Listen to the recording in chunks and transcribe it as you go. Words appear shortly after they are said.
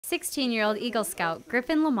16-year-old Eagle Scout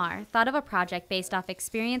Griffin Lamar thought of a project based off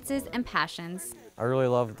experiences and passions. I really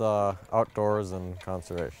love the outdoors and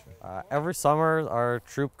conservation. Every summer, our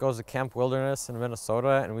troop goes to Camp Wilderness in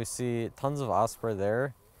Minnesota, and we see tons of osprey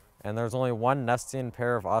there. And there's only one nesting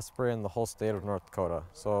pair of osprey in the whole state of North Dakota.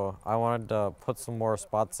 So I wanted to put some more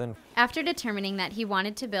spots in. After determining that he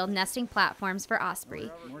wanted to build nesting platforms for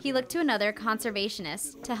osprey, he looked to another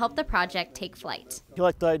conservationist to help the project take flight. He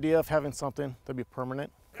liked the idea of having something that'd be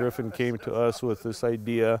permanent. Griffin came to us with this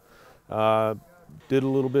idea, did a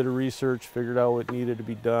little bit of research, figured out what needed to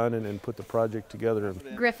be done, and put the project together.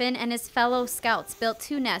 Griffin and his fellow scouts built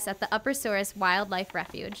 2 nests at the Upper Souris Wildlife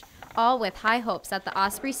Refuge, all with high hopes that the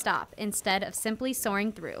osprey stop instead of simply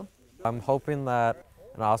soaring through. I'm hoping that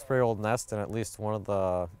an osprey will nest in at least one of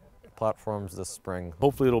the platforms this spring.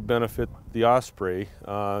 Hopefully it'll benefit the osprey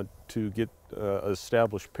to get an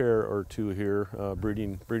established pair or 2 here,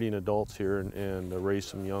 breeding adults here, and raise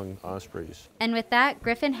some young ospreys. And with that,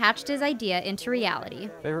 Griffin hatched his idea into reality.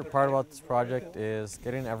 Favorite part about this project is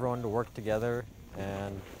getting everyone to work together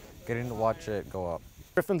and getting to watch it go up.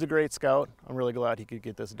 Griffin's a great scout. I'm really glad he could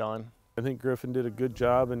get this done. I think Griffin did a good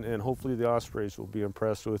job, and hopefully the ospreys will be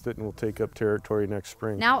impressed with it and will take up territory next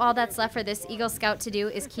spring. Now all that's left for this Eagle Scout to do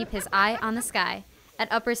is keep his eye on the sky.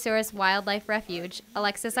 At Upper Souris Wildlife Refuge,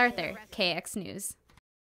 Alexis Arthur, KX News.